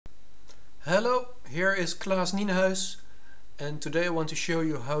Hello, here is Klaas Nienhuis, and today I want to show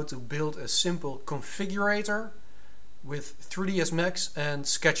you how to build a simple configurator with 3ds Max and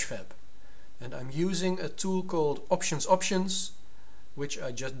Sketchfab. And I'm using a tool called OptionsOptions, which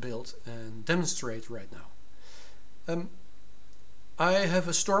I just built and demonstrate right now. I have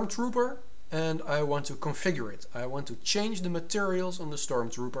a Stormtrooper and I want to configure it. I want to change the materials on the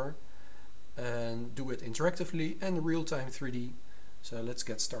Stormtrooper and do it interactively and real-time 3D. So let's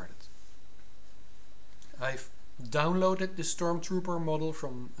get started. I've downloaded the Stormtrooper model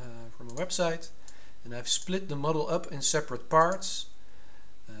from a website, and I've split the model up in separate parts: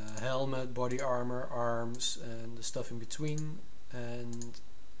 helmet, body armor, arms, and the stuff in between. And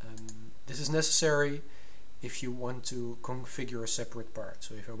this is necessary if you want to configure a separate part.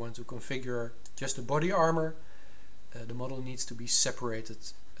 So if I want to configure just the body armor, the model needs to be separated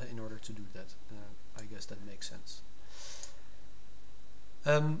in order to do that. I guess that makes sense.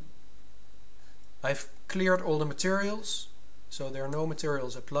 I've cleared all the materials, so there are no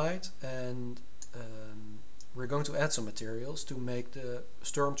materials applied, and we're going to add some materials to make the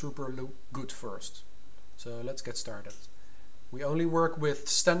Stormtrooper look good first. So let's get started. We only work with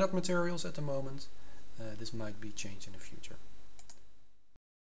standard materials at the moment. This might be changed in the future.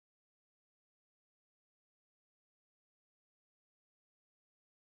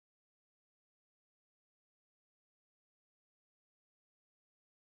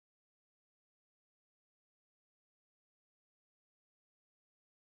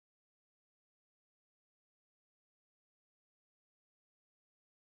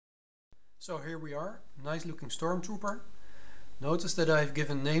 So here we are, nice looking Stormtrooper. Notice that I've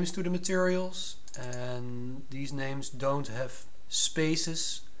given names to the materials, and these names don't have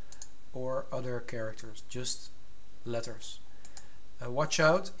spaces or other characters, just letters. Watch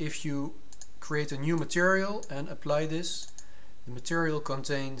out if you create a new material and apply this. The material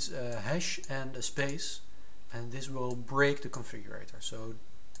contains a hash and a space, and this will break the configurator. So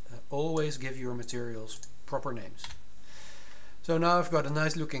always give your materials proper names. So now I've got a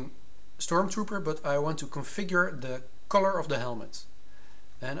nice looking Stormtrooper, but I want to configure the color of the helmet,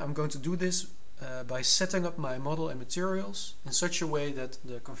 and I'm going to do this by setting up my model and materials in such a way that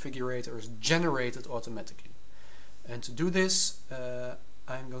the configurator is generated automatically. And to do this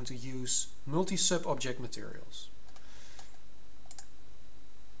I'm going to use multi-sub object materials.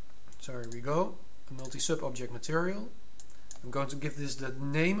 So here we go, a multi-sub object material. I'm going to give this the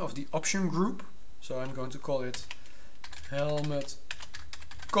name of the option group, so I'm going to call it helmet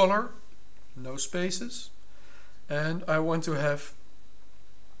color, no spaces, and I want to have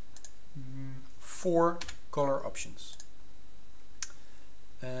 4 color options.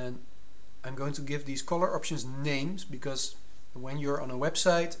 And I'm going to give these color options names, because when you're on a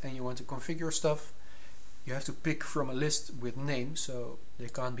website and you want to configure stuff, you have to pick from a list with names, so they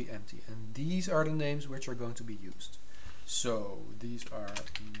can't be empty. And these are the names which are going to be used. So these are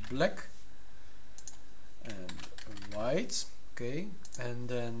black and white, okay, and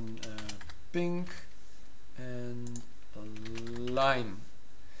then pink and lime.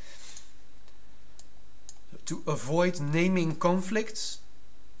 To avoid naming conflicts,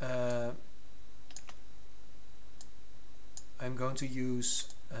 I'm going to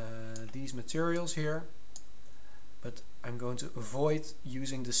use these materials here, but I'm going to avoid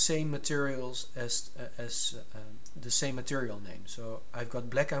using the same materials as the same material name. So I've got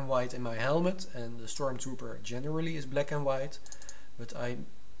black and white in my helmet, and the Stormtrooper generally is black and white, but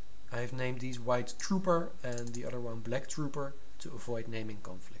I've named these white trooper and the other one black trooper to avoid naming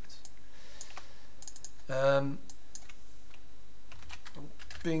conflict.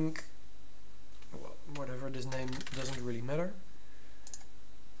 Pink, well, whatever this name, doesn't really matter.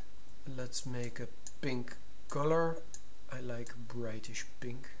 Let's make a pink color. I like brightish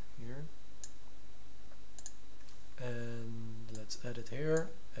pink here. And let's add it here.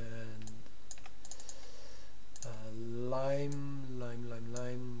 And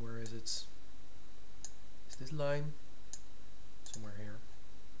lime, where is it? Is this lime? Somewhere here.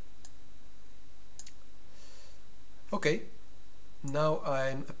 Okay, now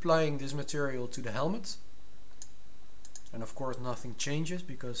I'm applying this material to the helmet, and of course nothing changes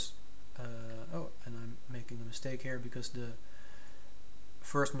because oh, and I'm making a mistake here because the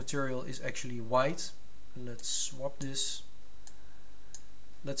first material is actually white. Let's swap this.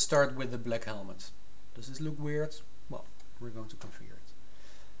 Let's start with the black helmet. Does this look weird? Well, we're going to configure it.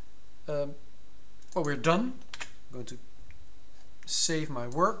 Well, we're done. I'm going to save my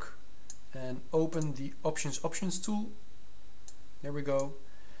work and open the Options tool. There we go.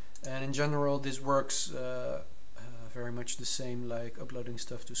 And in general this works very much the same like uploading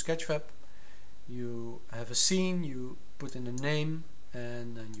stuff to Sketchfab. You have a scene, you put in the name,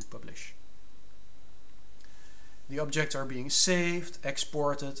 and then you publish. the objects are being saved,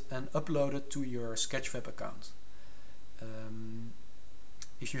 exported and uploaded to your Sketchfab account.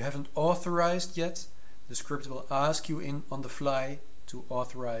 If you haven't authorized yet, the script will ask you on the fly to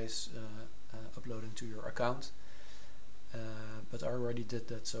authorize uploading to your account. But I already did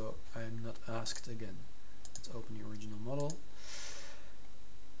that, so I'm not asked again. Let's open the original model.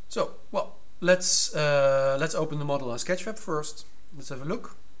 So, well, let's open the model on Sketchfab first. Let's have a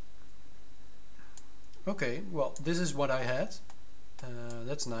look. Okay, well, this is what I had.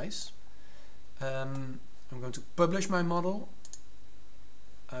 That's nice. I'm going to publish my model.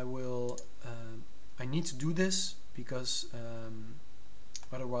 I need to do this because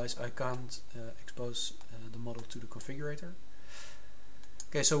otherwise I can't expose the model to the configurator.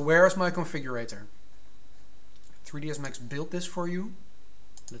 Okay, so where's my configurator? 3ds Max built this for you.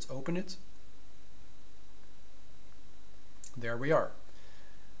 Let's open it. There we are.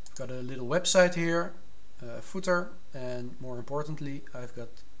 I've got a little website here, a footer, and more importantly, I've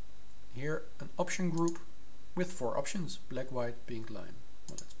got here an option group with 4 options: black, white, pink, line.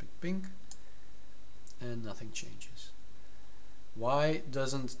 Well, let's pick pink, and nothing changes. Why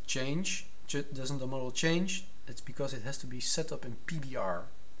doesn't the model change? It's because it has to be set up in PBR.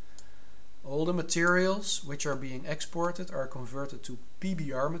 All the materials which are being exported are converted to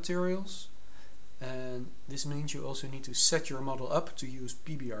PBR materials, and this means you also need to set your model up to use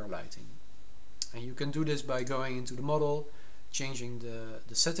PBR lighting. And you can do this by going into the model, changing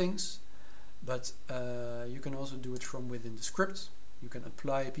the settings, but you can also do it from within the script. You can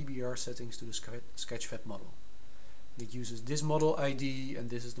apply PBR settings to the Sketchfab model. It uses this model ID, and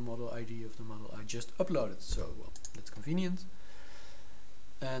this is the model ID of the model I just uploaded. So, well, that's convenient.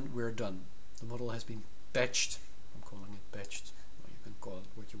 And we're done. The model has been patched. I'm calling it patched. Well, you can call it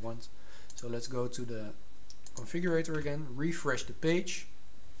what you want. So let's go to the configurator again, refresh the page,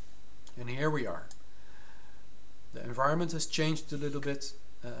 and here we are. The environment has changed a little bit,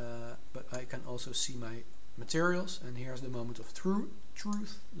 but I can also see my materials, and here's the moment of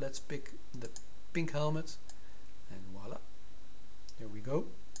truth. Let's pick the pink helmet, and voila, there we go.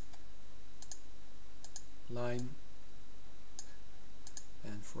 Line,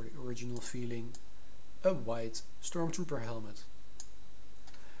 and for the original feeling, a white Stormtrooper helmet.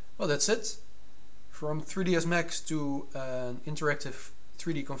 Well, that's it. From 3ds Max to an interactive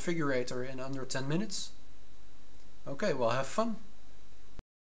 3D configurator in under 10 minutes. Okay, well, have fun.